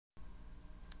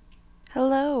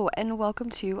Hello, and welcome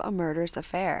to A Murderous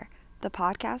Affair, the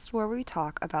podcast where we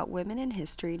talk about women in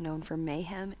history known for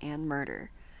mayhem and murder.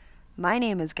 My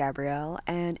name is Gabrielle,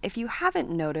 and if you haven't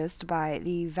noticed by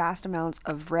the vast amounts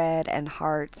of red and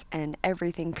hearts and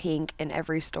everything pink in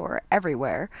every store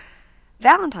everywhere,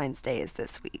 Valentine's Day is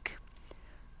this week.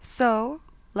 So,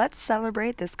 let's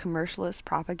celebrate this commercialist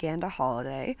propaganda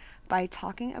holiday by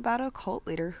talking about a cult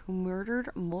leader who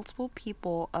murdered multiple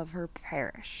people of her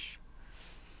parish.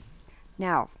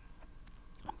 Now,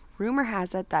 rumor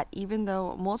has it that even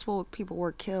though multiple people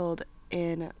were killed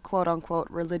in quote unquote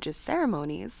religious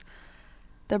ceremonies,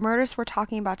 the murders we're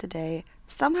talking about today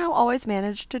somehow always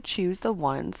managed to choose the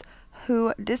ones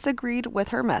who disagreed with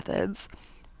her methods,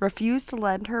 refused to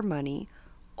lend her money,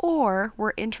 or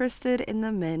were interested in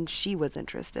the men she was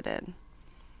interested in.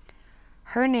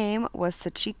 Her name was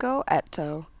Sachiko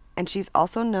Eto, and she's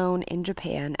also known in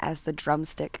Japan as the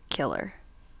Drumstick Killer.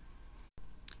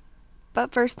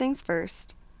 But first things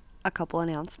first, a couple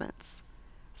announcements.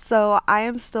 So I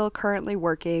am still currently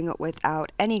working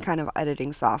without any kind of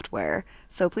editing software,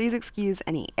 so please excuse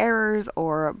any errors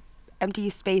or empty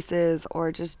spaces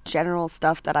or just general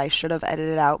stuff that I should have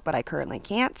edited out but I currently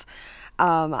can't.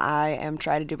 I am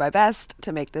trying to do my best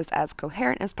to make this as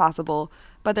coherent as possible,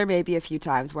 but there may be a few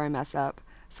times where I mess up.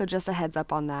 So just a heads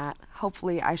up on that.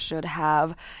 Hopefully I should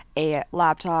have a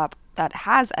laptop that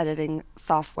has editing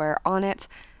software on it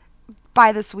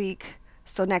by this week.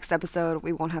 So next episode,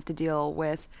 we won't have to deal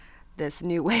with this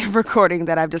new way of recording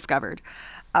that I've discovered.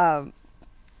 Um,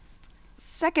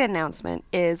 Second announcement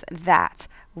is that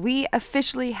we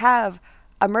officially have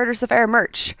a Murderous Affair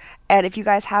merch. And if you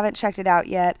guys haven't checked it out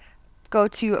yet, go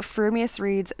to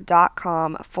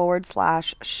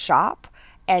frumiusreads.com/shop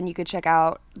and you can check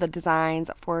out the designs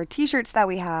for t-shirts that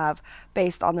we have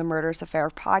based on the Murderous Affair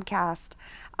podcast.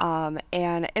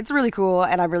 And it's really cool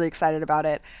and I'm really excited about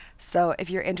it. So if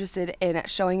you're interested in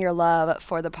showing your love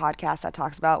for the podcast that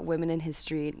talks about women in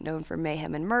history known for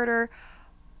mayhem and murder,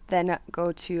 then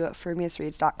go to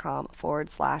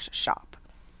frumiusreads.com/shop.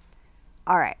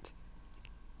 All right.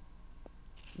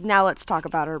 Now let's talk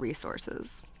about our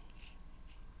resources.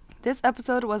 This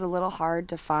episode was a little hard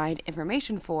to find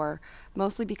information for,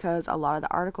 mostly because a lot of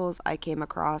the articles I came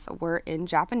across were in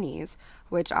Japanese,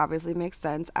 which obviously makes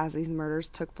sense as these murders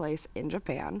took place in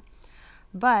Japan.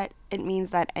 But it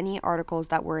means that any articles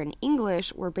that were in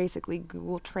English were basically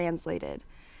Google translated.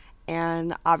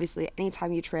 And obviously,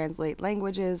 anytime you translate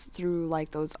languages through like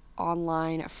those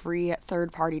online free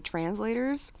third-party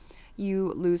translators,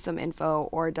 you lose some info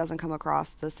or it doesn't come across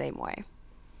the same way.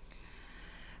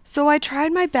 So I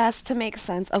tried my best to make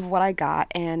sense of what I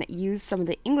got and use some of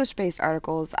the English-based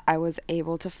articles I was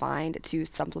able to find to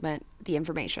supplement the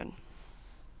information.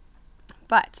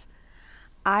 But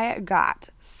I got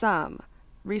some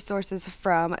resources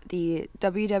from the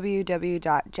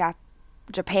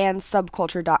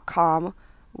www.japansubculture.com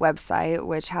website,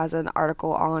 which has an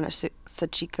article on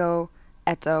Sachiko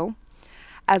Eto,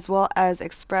 as well as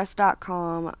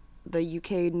express.com, the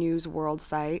UK News World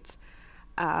site.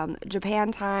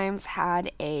 Japan Times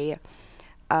had a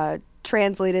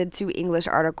translated to English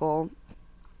article,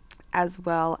 as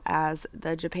well as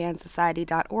the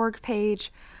japansociety.org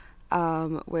page,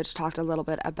 which talked a little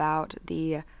bit about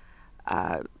the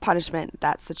punishment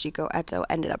that Sachiko Eto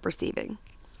ended up receiving.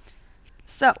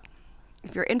 So,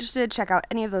 if you're interested, check out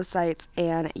any of those sites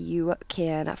and you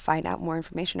can find out more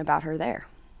information about her there.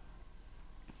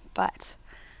 But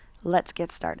let's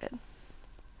get started.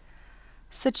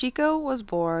 Sachiko was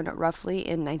born roughly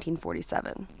in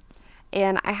 1947.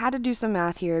 And I had to do some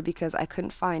math here because I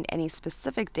couldn't find any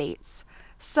specific dates.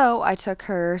 So I took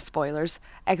her, spoilers,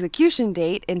 execution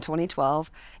date in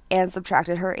 2012 and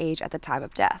subtracted her age at the time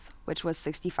of death, which was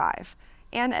 65,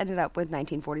 and ended up with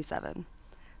 1947.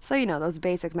 So, those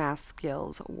basic math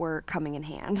skills were coming in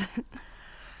hand.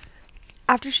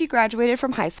 After she graduated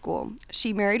from high school,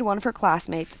 she married one of her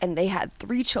classmates and they had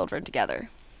 3 children together.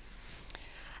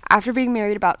 After being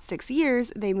married about 6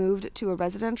 years, they moved to a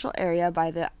residential area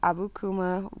by the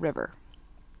Abukuma River.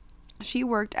 She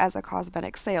worked as a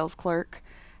cosmetic sales clerk,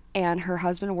 and her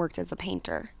husband worked as a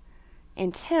painter,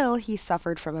 until he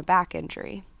suffered from a back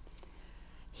injury.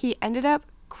 He ended up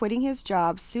quitting his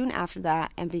job soon after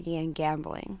that and began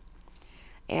gambling.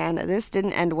 And this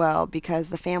didn't end well because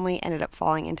the family ended up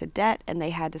falling into debt and they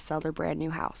had to sell their brand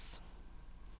new house.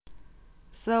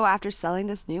 So after selling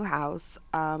this new house,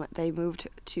 they moved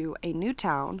to a new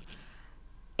town.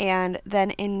 And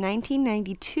then in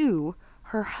 1992,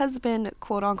 her husband,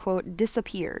 quote unquote,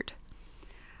 disappeared.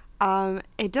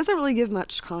 It doesn't really give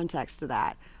much context to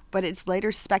that, but it's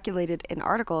later speculated in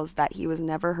articles that he was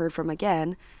never heard from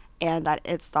again, and that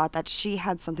it's thought that she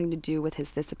had something to do with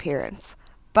his disappearance,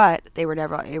 but they were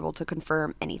never able to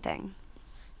confirm anything.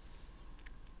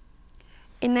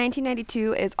 In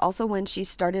 1992 is also when she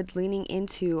started leaning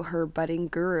into her budding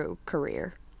guru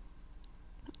career.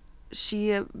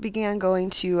 She began going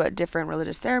to different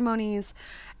religious ceremonies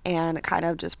and kind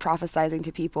of just prophesizing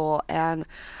to people and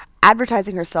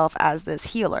advertising herself as this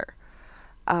healer.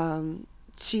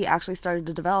 She actually started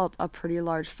to develop a pretty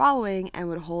large following and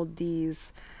would hold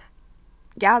these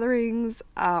gatherings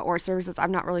or services.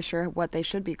 I'm not really sure what they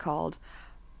should be called,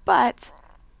 but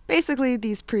basically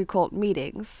these pre-cult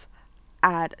meetings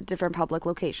at different public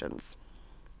locations.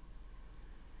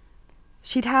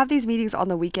 She'd have these meetings on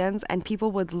the weekends, and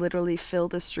people would literally fill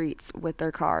the streets with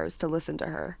their cars to listen to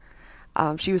her.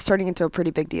 She was turning into a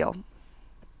pretty big deal.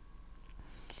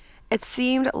 It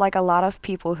seemed like a lot of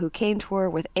people who came to her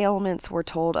with ailments were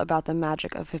told about the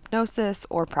magic of hypnosis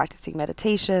or practicing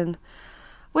meditation,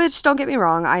 which, don't get me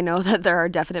wrong, I know that there are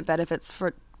definite benefits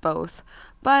for both.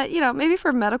 But, maybe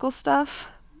for medical stuff,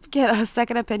 get a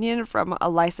second opinion from a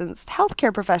licensed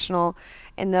healthcare professional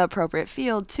in the appropriate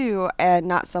field, too, and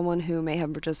not someone who may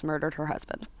have just murdered her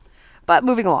husband. But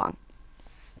moving along.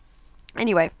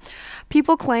 Anyway,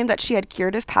 people claimed that she had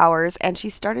curative powers, and she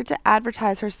started to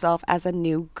advertise herself as a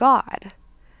new god.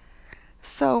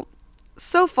 So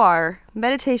far,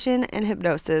 meditation and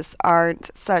hypnosis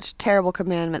aren't such terrible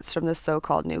commandments from this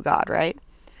so-called new god, right?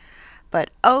 But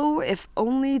oh, if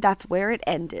only that's where it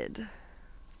ended.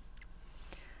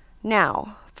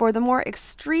 Now, for the more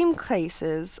extreme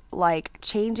cases, like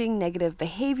changing negative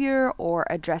behavior or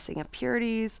addressing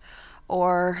impurities,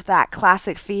 or that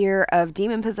classic fear of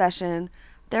demon possession,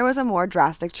 there was a more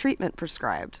drastic treatment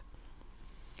prescribed.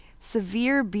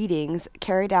 Severe beatings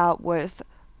carried out with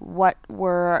what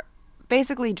were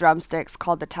basically drumsticks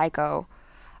called the taiko,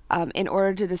 in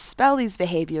order to dispel these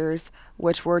behaviors,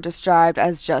 which were described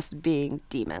as just being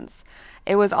demons.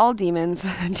 It was all demons.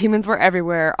 Demons were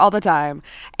everywhere all the time,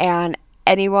 and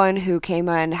anyone who came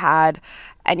in had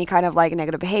any kind of like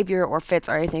negative behavior or fits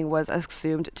or anything was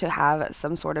assumed to have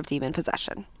some sort of demon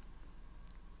possession.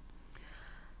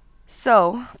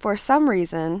 So, for some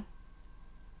reason,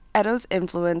 Edo's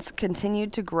influence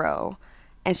continued to grow,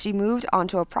 and she moved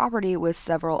onto a property with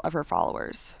several of her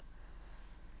followers.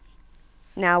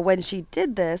 Now, when she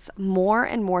did this, more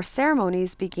and more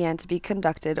ceremonies began to be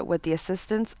conducted with the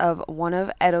assistance of one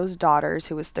of Edo's daughters,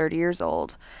 who was 30 years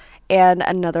old, and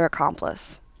another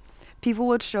accomplice. People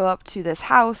would show up to this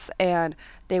house, and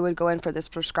they would go in for this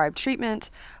prescribed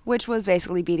treatment, which was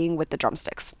basically beating with the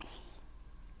drumsticks.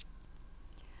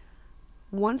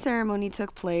 One ceremony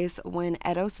took place when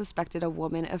Edo suspected a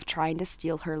woman of trying to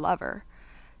steal her lover.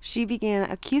 She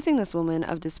began accusing this woman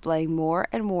of displaying more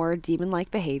and more demon-like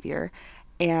behavior,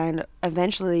 and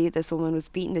eventually this woman was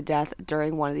beaten to death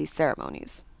during one of these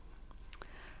ceremonies.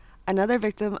 Another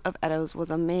victim of Edo's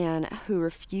was a man who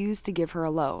refused to give her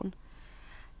a loan.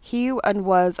 He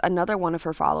was another one of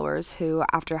her followers who,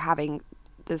 after having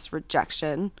this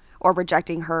rejection, or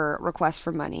rejecting her request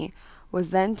for money, was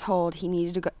then told he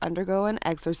needed to undergo an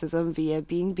exorcism via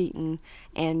being beaten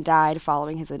and died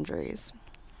following his injuries.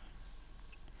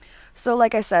 So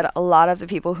like I said, a lot of the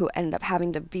people who ended up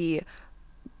having to be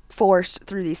forced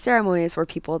through these ceremonies were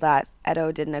people that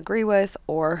Edo didn't agree with,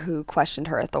 or who questioned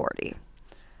her authority,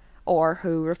 or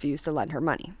who refused to lend her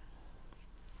money.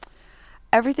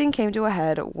 Everything came to a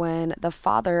head when the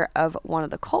father of one of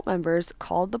the cult members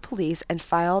called the police and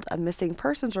filed a missing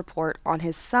persons report on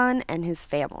his son and his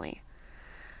family.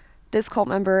 This cult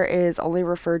member is only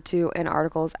referred to in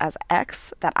articles as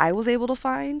X that I was able to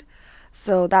find,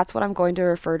 so that's what I'm going to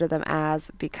refer to them as,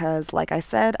 because like I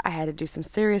said, I had to do some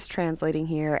serious translating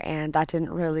here, and that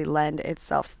didn't really lend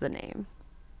itself to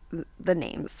the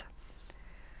names.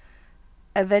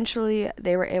 Eventually,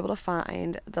 they were able to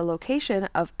find the location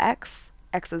of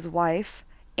X's wife,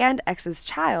 and X's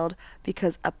child,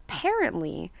 because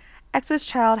apparently X's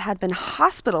child had been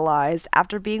hospitalized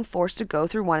after being forced to go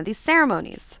through one of these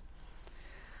ceremonies.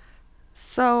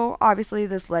 So, obviously,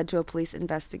 this led to a police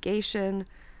investigation,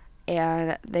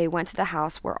 and they went to the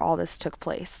house where all this took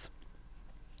place.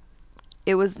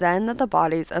 It was then that the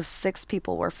bodies of 6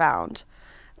 people were found.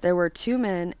 There were 2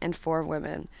 men and 4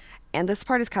 women. And this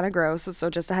part is kind of gross, so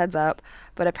just a heads up.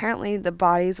 But apparently the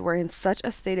bodies were in such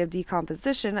a state of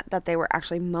decomposition that they were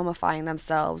actually mummifying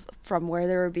themselves from where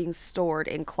they were being stored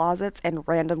in closets and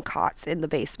random cots in the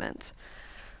basement.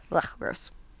 Ugh,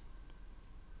 gross.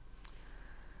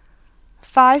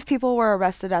 5 people were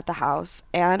arrested at the house,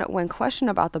 and when questioned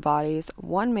about the bodies,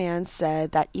 one man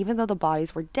said that even though the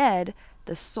bodies were dead,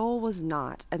 the soul was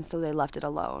not, and so they left it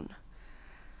alone.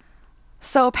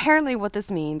 So apparently what this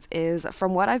means is,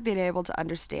 from what I've been able to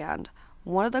understand,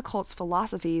 one of the cult's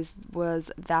philosophies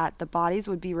was that the bodies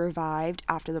would be revived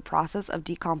after the process of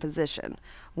decomposition,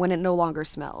 when it no longer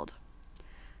smelled.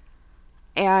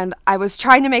 And I was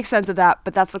trying to make sense of that,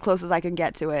 but that's the closest I can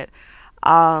get to it.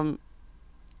 Um,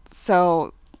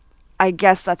 so I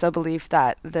guess that's a belief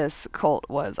that this cult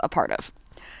was a part of.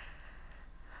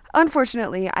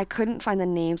 Unfortunately, I couldn't find the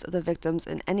names of the victims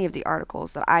in any of the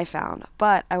articles that I found,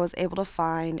 but I was able to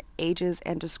find ages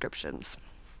and descriptions.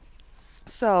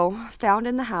 So, found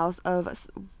in the house of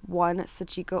one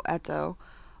Sachiko Eto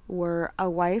were a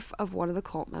wife of one of the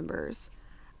cult members,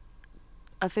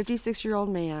 a 56-year-old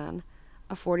man,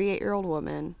 a 48-year-old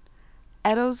woman,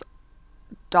 Eto's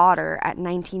daughter at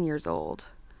 19 years old,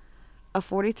 a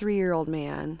 43-year-old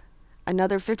man,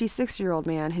 another 56-year-old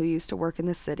man who used to work in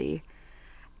the city,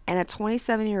 and a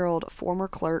 27-year-old former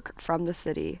clerk from the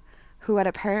city who had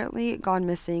apparently gone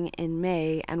missing in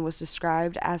May and was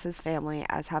described as his family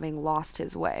as having lost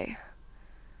his way.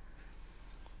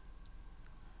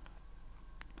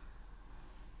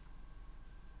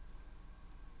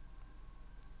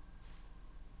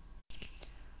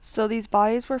 So these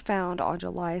bodies were found on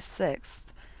July 6th,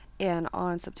 and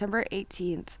on September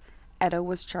 18th, Etta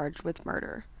was charged with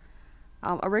murder.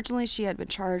 Originally, she had been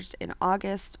charged in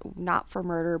August, not for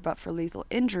murder, but for lethal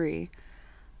injury,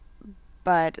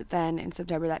 but then in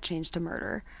September that changed to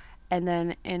murder. And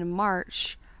then in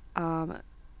March, um,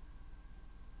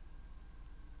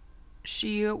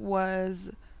 she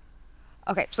was.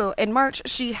 Okay, so in March,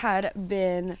 she had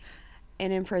been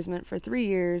in imprisonment for 3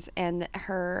 years, and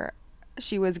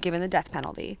she was given the death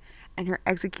penalty, and her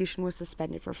execution was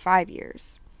suspended for 5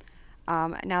 years.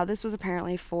 Now, this was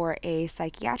apparently for a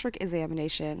psychiatric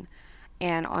examination,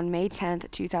 and on May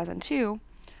 10th, 2002,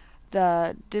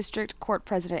 the district court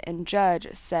president and judge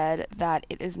said that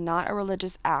it is not a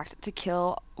religious act to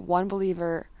kill one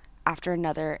believer after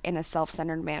another in a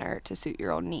self-centered manner to suit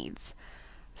your own needs.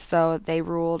 So they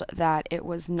ruled that it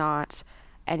was not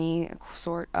any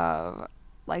sort of,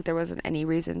 like, there wasn't any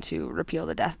reason to repeal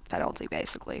the death penalty,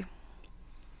 basically.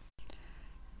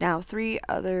 Now, three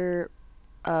other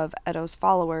of Eto's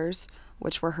followers,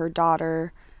 which were her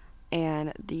daughter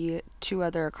and the two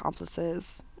other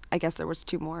accomplices, I guess there was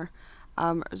two more,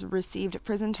 received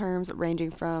prison terms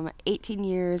ranging from 18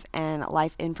 years and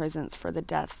life in prison for the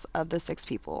deaths of the six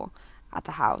people at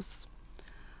the house.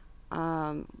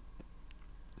 Um,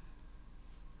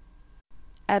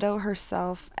 Edo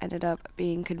herself ended up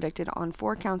being convicted on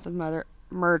 4 counts of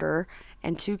murder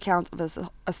and 2 counts of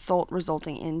assault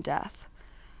resulting in death.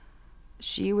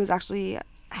 She was actually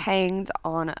hanged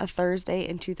on a Thursday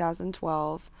in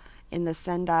 2012 in the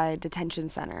Sendai Detention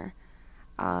Center.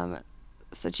 Um,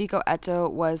 Sachiko Eto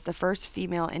was the first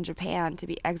female in Japan to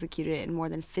be executed in more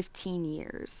than 15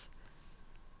 years.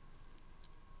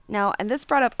 Now, and this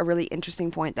brought up a really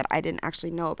interesting point that I didn't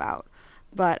actually know about,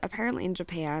 but apparently in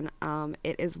Japan,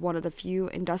 it is one of the few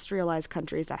industrialized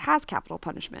countries that has capital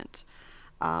punishment.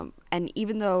 And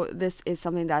even though this is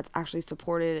something that's actually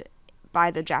supported by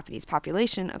the Japanese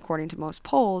population, according to most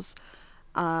polls,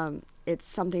 it's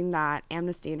something that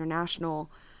Amnesty International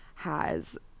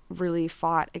has really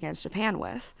fought against Japan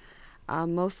with,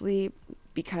 mostly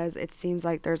because it seems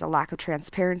like there's a lack of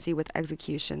transparency with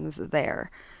executions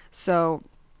there. So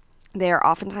they are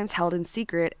oftentimes held in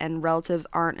secret, and relatives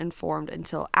aren't informed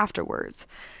until afterwards.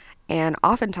 And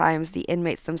oftentimes the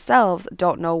inmates themselves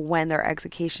don't know when their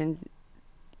execution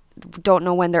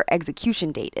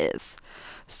date is.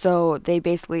 So they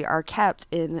basically are kept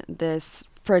in this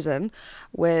prison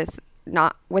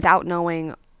without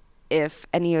knowing if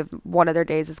any of one of their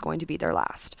days is going to be their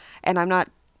last. And I'm not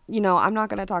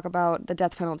going to talk about the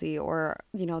death penalty or,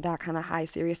 that kind of high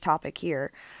serious topic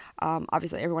here.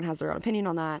 Obviously everyone has their own opinion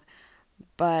on that,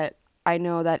 but I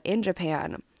know that in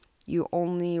Japan, you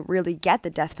only really get the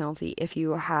death penalty if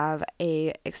you have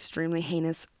a extremely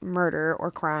heinous murder or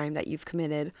crime that you've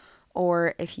committed,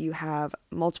 or if you have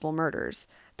multiple murders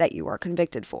that you are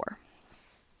convicted for.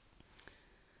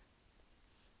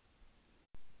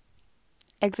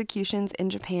 Executions in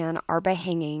Japan are by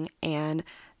hanging, and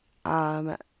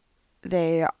um,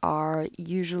 they are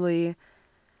usually,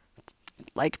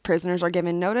 like, prisoners are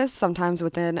given notice, sometimes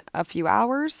within a few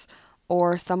hours,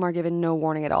 or some are given no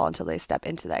warning at all until they step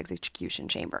into the execution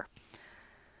chamber.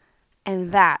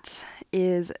 And that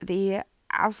is the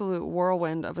absolute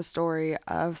whirlwind of a story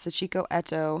of Sachiko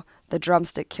Eto, the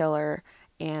drumstick killer,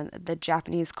 and the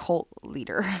Japanese cult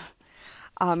leader.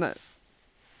 Um,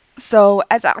 so,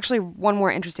 as actually one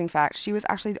more interesting fact, she was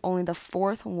actually only the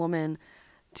fourth woman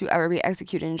to ever be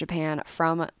executed in Japan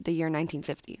from the year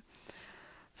 1950.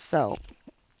 So,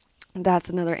 That's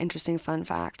another interesting fun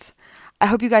fact. I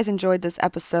hope you guys enjoyed this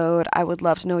episode. I would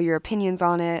love to know your opinions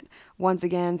on it. Once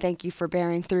again, thank you for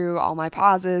bearing through all my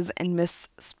pauses and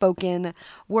misspoken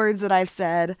words that I've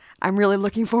said. I'm really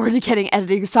looking forward to getting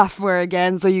editing software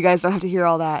again so you guys don't have to hear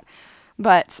all that.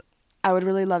 But I would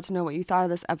really love to know what you thought of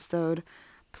this episode.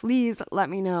 Please let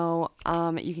me know.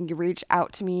 You can reach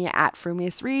out to me at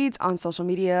Frumious Reads on social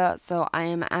media. So I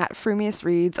am at Frumious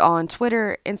Reads on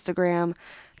Twitter, Instagram,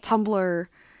 Tumblr,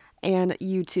 and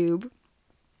YouTube.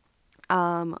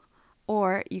 Um,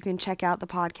 or you can check out the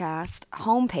podcast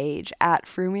homepage at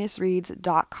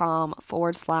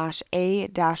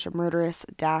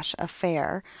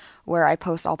frumiousreads.com/a-murderous-affair, where I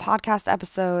post all podcast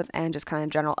episodes and just kind of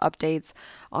general updates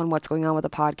on what's going on with the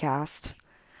podcast.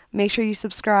 Make sure you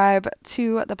subscribe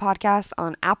to the podcast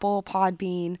on Apple,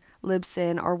 Podbean,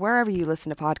 Libsyn, or wherever you listen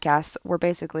to podcasts. We're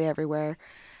basically everywhere.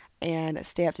 And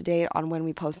stay up to date on when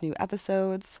we post new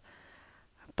episodes.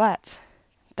 But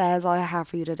that is all I have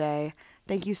for you today.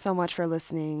 Thank you so much for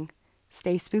listening.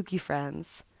 Stay spooky,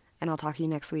 friends, and I'll talk to you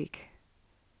next week.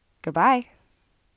 Goodbye.